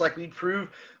them, just like we prove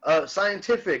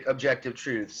scientific objective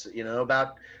truths, you know,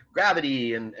 about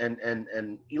gravity and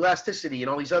elasticity and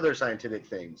all these other scientific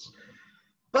things.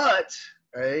 But,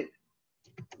 right,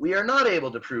 we are not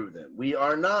able to prove them. We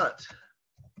are not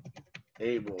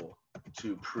able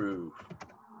to prove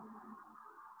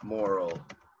moral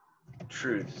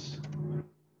truths.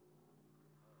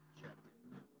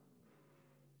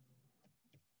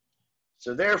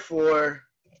 So therefore,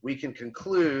 we can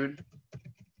conclude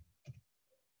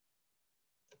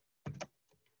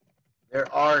there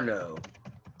are no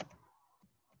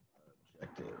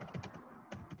objective.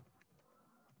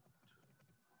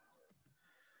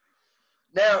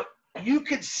 Now, you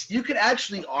could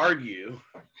actually argue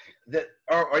that,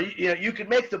 or you know, you could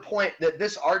make the point that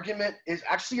this argument is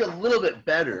actually a little bit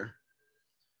better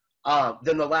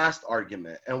than the last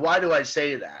argument. And why do I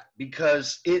say that?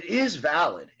 Because it is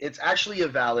valid. It's actually a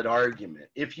valid argument.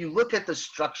 If you look at the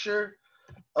structure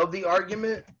of the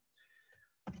argument,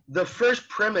 the first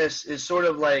premise is sort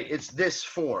of like, it's this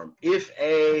form: if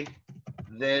A,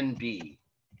 then B.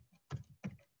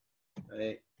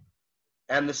 Right?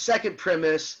 And the second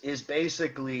premise is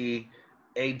basically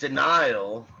a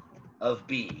denial of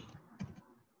B.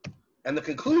 And the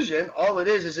conclusion, all it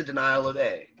is a denial of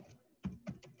A.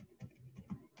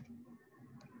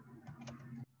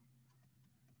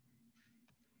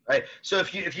 Right? So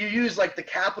if you use like the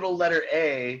capital letter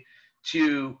A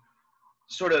to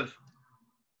sort of,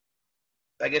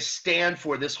 I guess, stand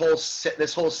for this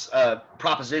whole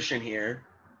proposition here,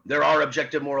 there are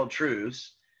objective moral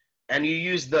truths, and you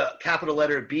use the capital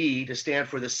letter B to stand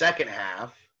for the second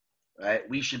half, right?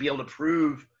 We should be able to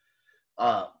prove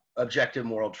objective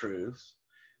moral truths.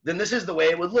 Then this is the way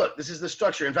it would look. This is the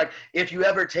structure. In fact, if you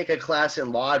ever take a class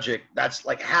in logic, that's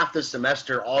like half the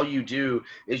semester. All you do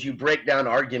is you break down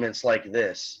arguments like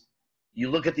this. You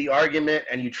look at the argument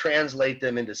and you translate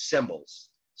them into symbols.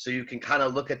 So you can kind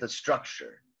of look at the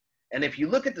structure. And if you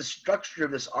look at the structure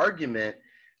of this argument,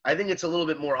 I think it's a little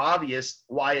bit more obvious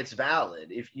why it's valid.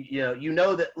 If you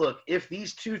know that, look, if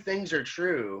these two things are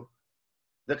true,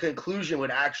 the conclusion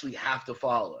would actually have to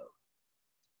follow.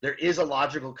 There is a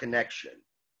logical connection.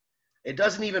 It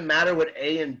doesn't even matter what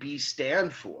A and B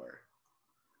stand for.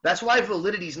 That's why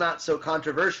validity is not so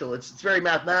controversial. It's very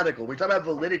mathematical. We're talking about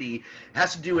validity. It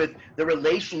has to do with the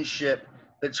relationship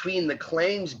between the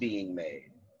claims being made.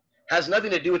 It has nothing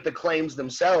to do with the claims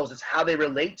themselves. It's how they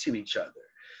relate to each other.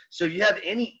 So if you have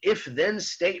any if-then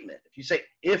statement, if you say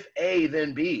if A,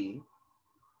 then B,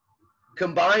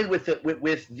 combined with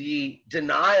the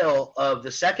denial of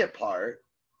the second part,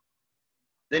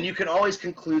 then you can always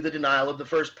conclude the denial of the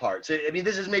first part. So, I mean,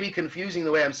 this is maybe confusing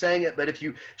the way I'm saying it, but if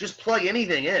you just plug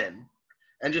anything in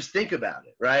and just think about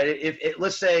it, right?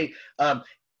 Let's say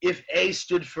if A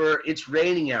stood for it's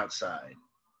raining outside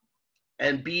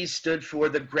and B stood for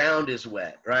the ground is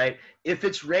wet, right? If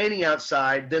it's raining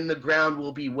outside, then the ground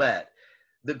will be wet.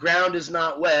 The ground is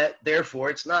not wet, therefore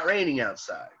it's not raining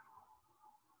outside.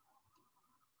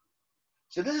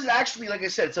 So this is actually, like I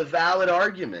said, it's a valid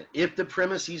argument. If the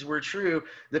premises were true,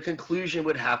 the conclusion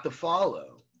would have to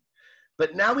follow.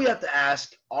 But now we have to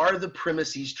ask, are the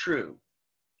premises true?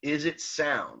 Is it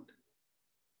sound?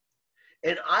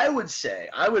 And I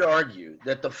would argue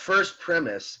that the first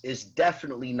premise is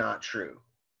definitely not true.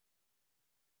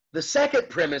 The second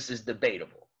premise is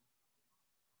debatable.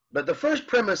 But the first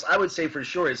premise, I would say for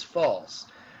sure, is false.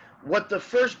 What the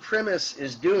first premise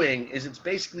is doing is it's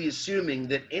basically assuming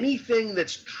that anything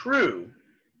that's true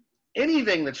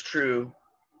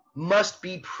must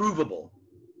be provable.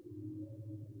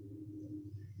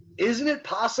 Isn't it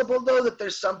possible, though, that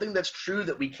there's something that's true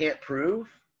that we can't prove?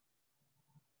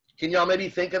 Can y'all maybe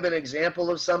think of an example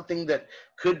of something that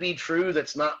could be true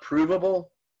that's not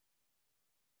provable?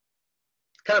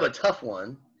 It's kind of a tough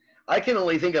one. I can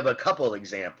only think of a couple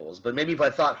examples, but maybe if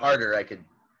I thought harder, I could.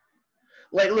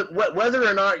 Like, look, whether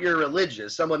or not you're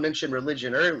religious, someone mentioned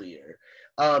religion earlier,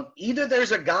 either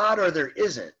there's a God or there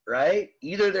isn't, right?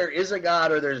 Either there is a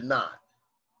God or there's not.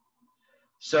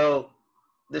 So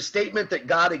the statement that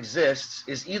God exists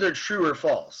is either true or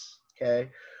false, okay?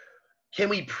 Can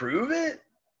we prove it?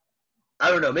 I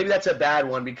don't know. Maybe that's a bad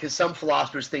one because some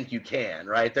philosophers think you can,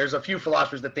 right? There's a few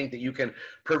philosophers that think that you can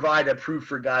provide a proof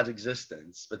for God's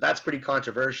existence, but that's pretty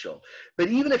controversial. But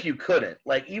even if you couldn't,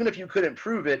 even if you couldn't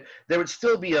prove it, there would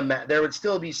still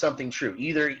be something true.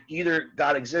 Either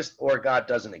God exists or God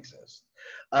doesn't exist.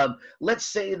 Let's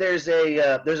say there's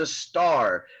a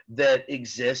star that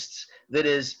exists that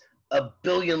is 1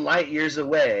 billion light years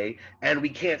away, and we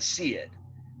can't see it.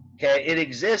 Okay, it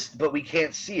exists, but we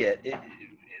can't see it.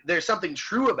 There's something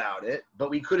true about it, but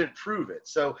we couldn't prove it.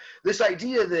 So this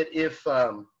idea that if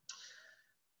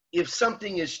there's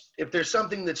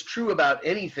something that's true about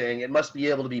anything, it must be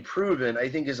able to be proven, I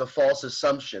think is a false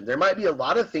assumption. There might be a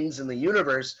lot of things in the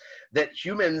universe that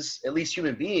humans, at least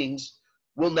human beings,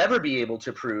 will never be able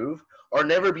to prove or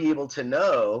never be able to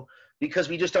know because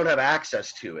we just don't have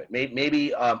access to it.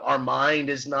 Maybe our mind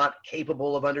is not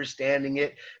capable of understanding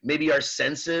it. Maybe our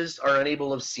senses are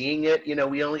unable of seeing it. You know,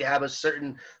 we only have a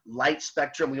certain light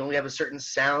spectrum. We only have a certain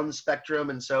sound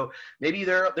spectrum. And so maybe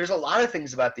there's a lot of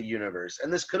things about the universe,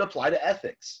 and this could apply to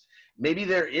ethics. Maybe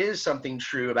there is something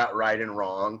true about right and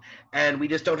wrong, and we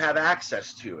just don't have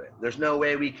access to it. There's no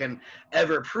way we can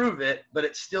ever prove it, but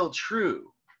it's still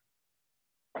true.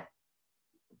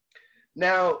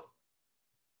 Now,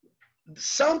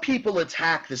 some people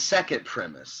attack the second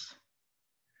premise,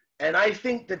 and I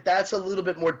think that that's a little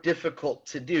bit more difficult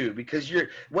to do because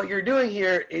what you're doing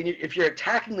here, if you're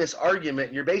attacking this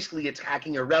argument, you're basically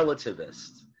attacking a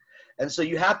relativist. And so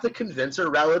you have to convince a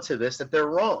relativist that they're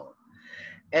wrong.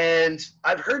 And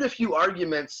I've heard a few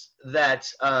arguments that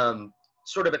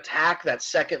sort of attack that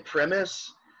second premise,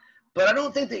 but I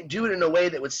don't think they do it in a way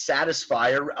that would satisfy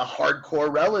a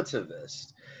hardcore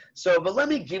relativist. So, but let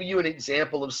me give you an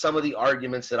example of some of the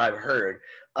arguments that I've heard.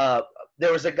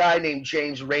 There was a guy named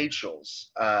James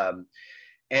Rachels,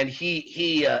 and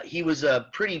he was a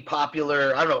pretty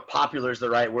popular, I don't know if popular is the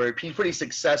right word, he's pretty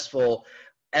successful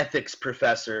ethics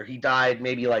professor. He died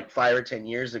maybe like 5 or 10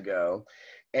 years ago.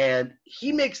 And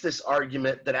he makes this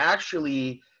argument that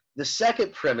actually the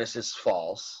second premise is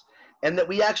false and that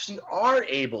we actually are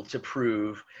able to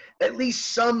prove at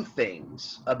least some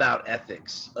things about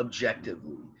ethics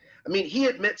objectively. I mean, he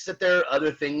admits that there are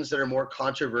other things that are more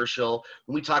controversial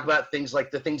when we talk about things like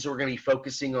the things that we're going to be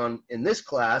focusing on in this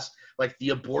class, like the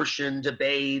abortion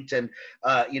debate and,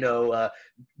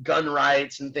 gun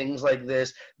rights and things like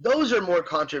this. Those are more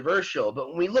controversial. But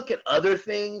when we look at other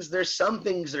things, there's some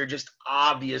things that are just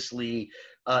obviously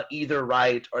either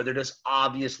right or they're just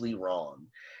obviously wrong.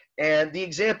 And the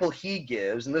example he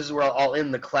gives, and this is where I'll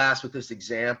end the class with this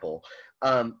example,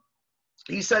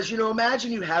 he says,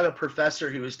 imagine you have a professor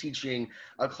who is teaching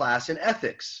a class in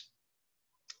ethics,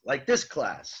 like this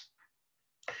class.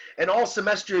 And all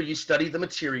semester you study the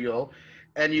material,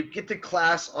 and you get to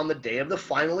class on the day of the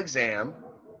final exam,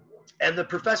 and the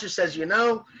professor says,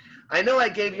 I know I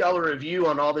gave you all a review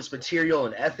on all this material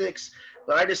in ethics,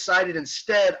 but I decided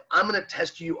instead I'm going to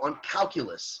test you on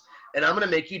calculus, and I'm going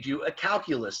to make you do a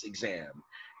calculus exam.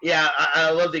 Yeah,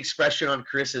 I love the expression on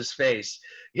Chris's face.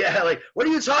 Yeah, like, what are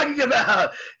you talking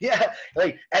about? Yeah,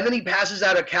 like, and then he passes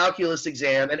out a calculus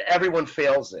exam, and everyone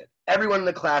fails it. Everyone in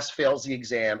the class fails the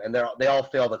exam, and they all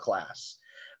fail the class.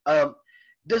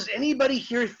 Does anybody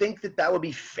here think that would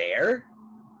be fair?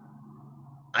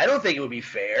 I don't think it would be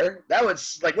fair. That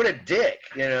was like, what a dick,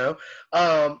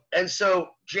 And so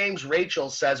James Rachel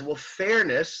says, well,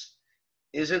 fairness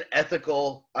is an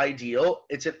ethical ideal.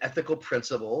 It's an ethical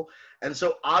principle. And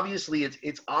so obviously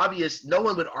it's obvious. No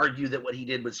one would argue that what he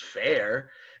did was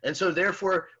fair. And so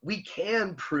therefore we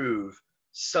can prove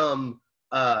some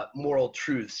moral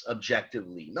truths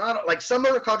objectively. Not like, some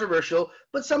are controversial,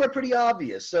 but some are pretty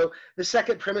obvious. So the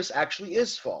second premise actually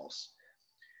is false.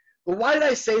 Well, why did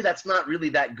I say that's not really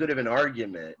that good of an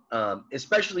argument?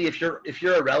 Especially if you're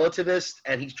a relativist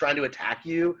and he's trying to attack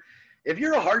you. If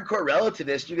you're a hardcore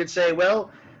relativist, you could say,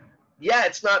 well, yeah,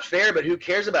 it's not fair, but who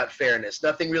cares about fairness?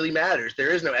 Nothing really matters.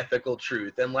 There is no ethical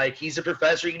truth. And like, he's a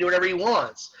professor, he can do whatever he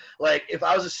wants. Like, if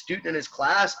I was a student in his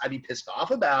class, I'd be pissed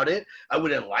off about it. I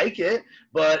wouldn't like it,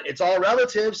 but it's all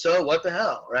relative, so what the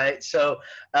hell, right? So,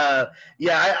 I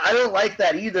don't like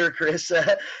that either, Chris.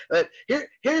 But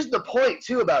here's the point,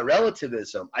 too, about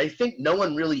relativism. I think no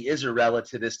one really is a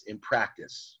relativist in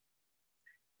practice.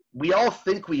 We all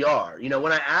think we are.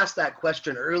 When I asked that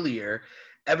question earlier,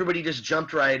 everybody just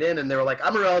jumped right in and they were like,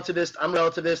 I'm a relativist,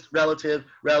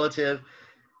 relative.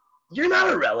 You're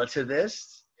not a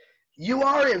relativist. You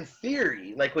are in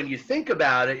theory. Like, when you think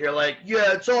about it, you're like,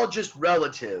 yeah, it's all just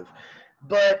relative.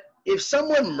 But if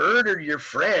someone murdered your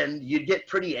friend, you'd get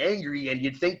pretty angry and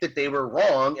you'd think that they were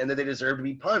wrong and that they deserve to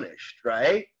be punished,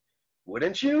 right?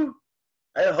 Wouldn't you?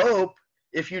 I hope.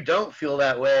 If you don't feel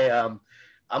that way,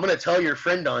 I'm gonna tell your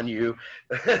friend on you.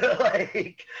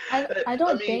 Like, I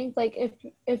don't think, like,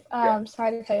 if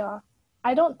sorry to cut you off.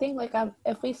 I don't think, like,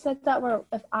 if we said that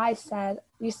if I said,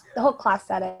 the whole class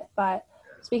said it, but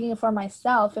speaking for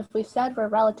myself, if we said we're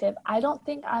relative, I don't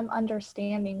think I'm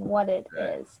understanding what it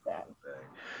is then.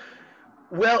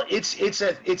 Well, it's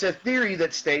a theory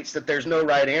that states that there's no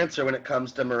right answer when it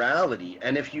comes to morality.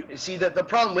 And if you see that the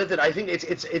problem with it, I think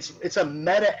it's a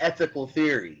meta-ethical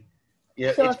theory.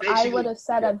 Yeah, so if I would have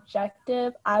said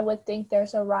objective, I would think there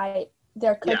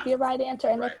could be a right answer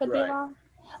and there could be wrong.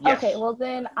 Yes. Okay, well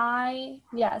then I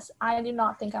do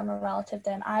not think I'm a relative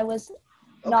then. I was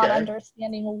not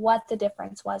understanding what the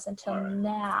difference was until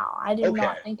now. I do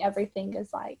not think everything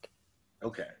is like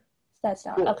that's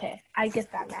not cool. I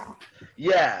get that now.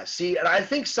 Yeah, see, and I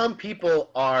think some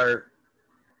people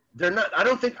they're not,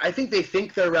 I think they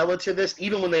think they're relativist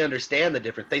even when they understand the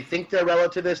difference. They think they're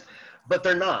relativist, but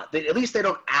they're not. At least they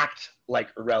don't act like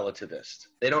a relativist.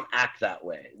 They don't act that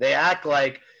way. They act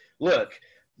like, look,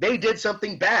 they did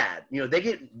something bad. They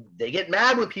get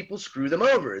mad when people screw them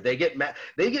over. They get mad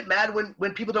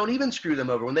when people don't even screw them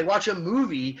over. When they watch a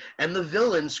movie and the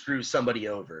villain screws somebody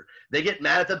over, they get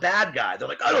mad at the bad guy. They're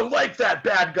like, I don't like that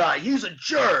bad guy. He's a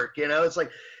jerk. It's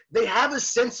like they have a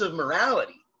sense of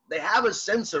morality. They have a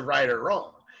sense of right or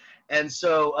wrong. And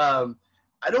so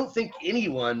I don't think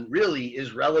anyone really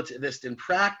is relativist in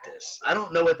practice. I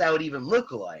don't know what that would even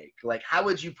look like. Like, how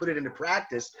would you put it into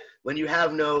practice when you've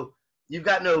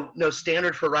got no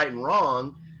standard for right and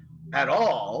wrong at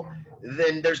all?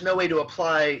 Then there's no way to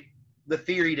apply the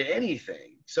theory to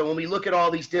anything. So when we look at all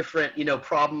these different,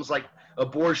 problems like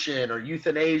abortion or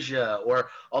euthanasia or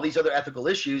all these other ethical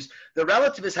issues, the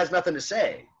relativist has nothing to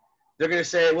say. They're going to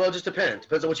say, well, it just depends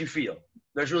on what you feel.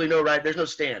 There's really no right, there's no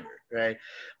standard, right?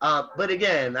 But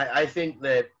again, I think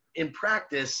that in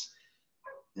practice,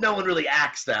 no one really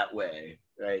acts that way,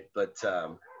 right? But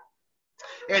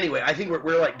anyway, I think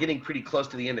we're like getting pretty close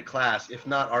to the end of class, if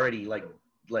not already like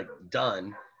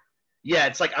done. Yeah,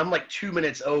 it's like I'm like 2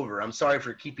 minutes over. I'm sorry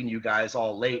for keeping you guys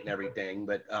all late and everything,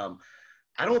 but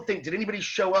I don't think, did anybody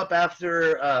show up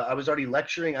after I was already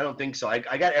lecturing? I don't think so. I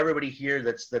got everybody here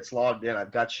that's logged in.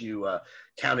 I've got you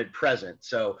counted present.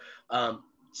 So,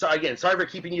 so again, sorry for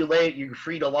keeping you late. You're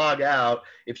free to log out.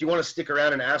 If you want to stick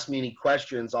around and ask me any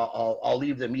questions, I'll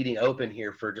leave the meeting open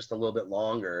here for just a little bit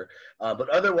longer. But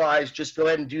otherwise, just go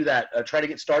ahead and do that. Try to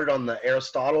get started on the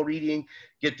Aristotle reading.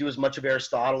 Get through as much of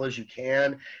Aristotle as you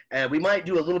can. And we might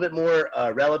do a little bit more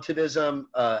relativism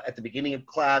at the beginning of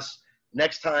class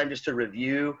next time, just to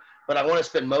review, but I want to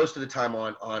spend most of the time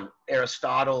on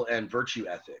Aristotle and virtue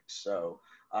ethics. So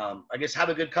I guess have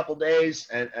a good couple days,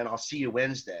 and I'll see you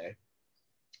Wednesday.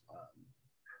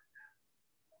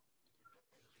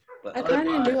 But I kind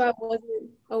of knew I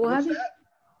wasn't. Oh, what happened?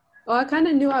 Oh, I kind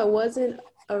of knew I wasn't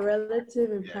a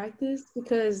relative in practice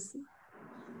because,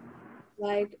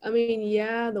 like, I mean,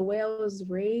 yeah, the way I was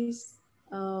raised,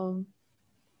 I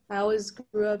always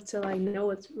grew up to like know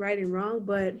what's right and wrong,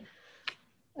 but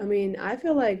I mean, I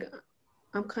feel like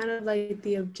I'm kind of like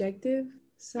the objective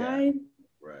side.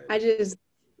 Yeah, right. I just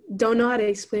don't know how to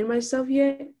explain myself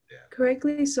yet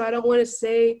correctly. So I don't want to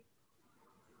say,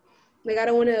 like, I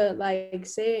don't want to like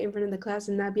say it in front of the class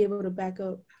and not be able to back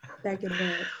it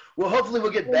up. Well, hopefully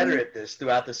we'll get better at this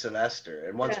throughout the semester.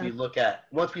 And once we look at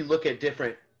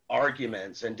different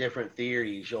arguments and different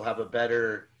theories, you'll have a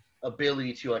better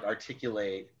ability to like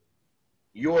articulate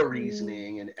your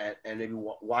reasoning and maybe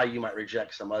why you might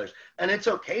reject some others. And it's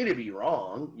okay to be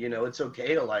wrong. You know, it's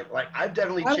okay to like I've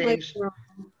definitely changed.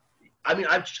 I mean,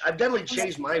 I've definitely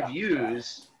changed my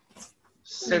views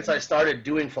since I started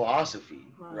doing philosophy,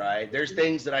 right? There's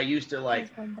things that I used to like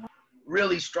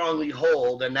really strongly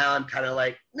hold, and now I'm kind of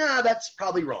like, nah, that's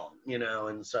probably wrong, you know,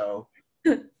 and so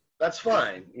that's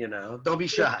fine, you know, don't be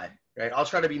shy, right? I'll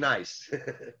try to be nice.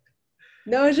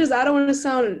 No, it's just I don't want to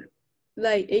sound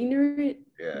like ignorant.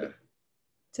 Yeah.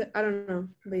 I don't know,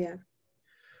 but yeah.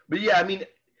 But yeah, I mean,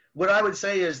 what I would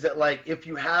say is that like if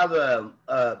you have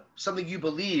something you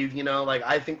believe, you know, like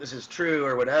I think this is true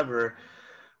or whatever,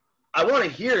 I want to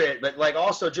hear it, but like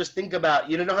also just think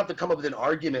about, you don't have to come up with an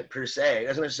argument per se. It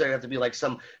doesn't necessarily have to be like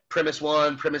some premise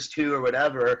 1, premise 2 or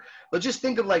whatever, but just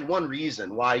think of like one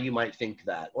reason why you might think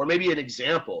that, or maybe an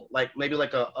example, like maybe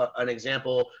like an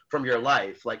example from your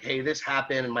life, like, hey, this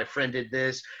happened and my friend did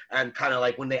this, and kind of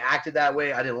like when they acted that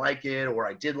way, I didn't like it, or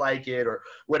I did like it, or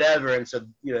whatever. And so,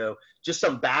 you know, just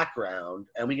some background,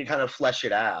 and we can kind of flesh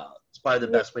it out. It's probably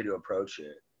the best way to approach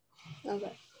it.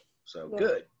 Okay. So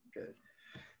good.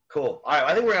 Cool. All right.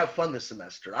 I think we're gonna have fun this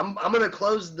semester. I'm gonna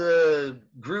close the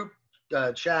group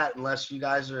chat unless you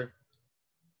guys are.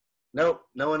 Nope.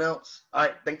 No one else. All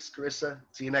right. Thanks, Carissa.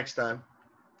 See you next time.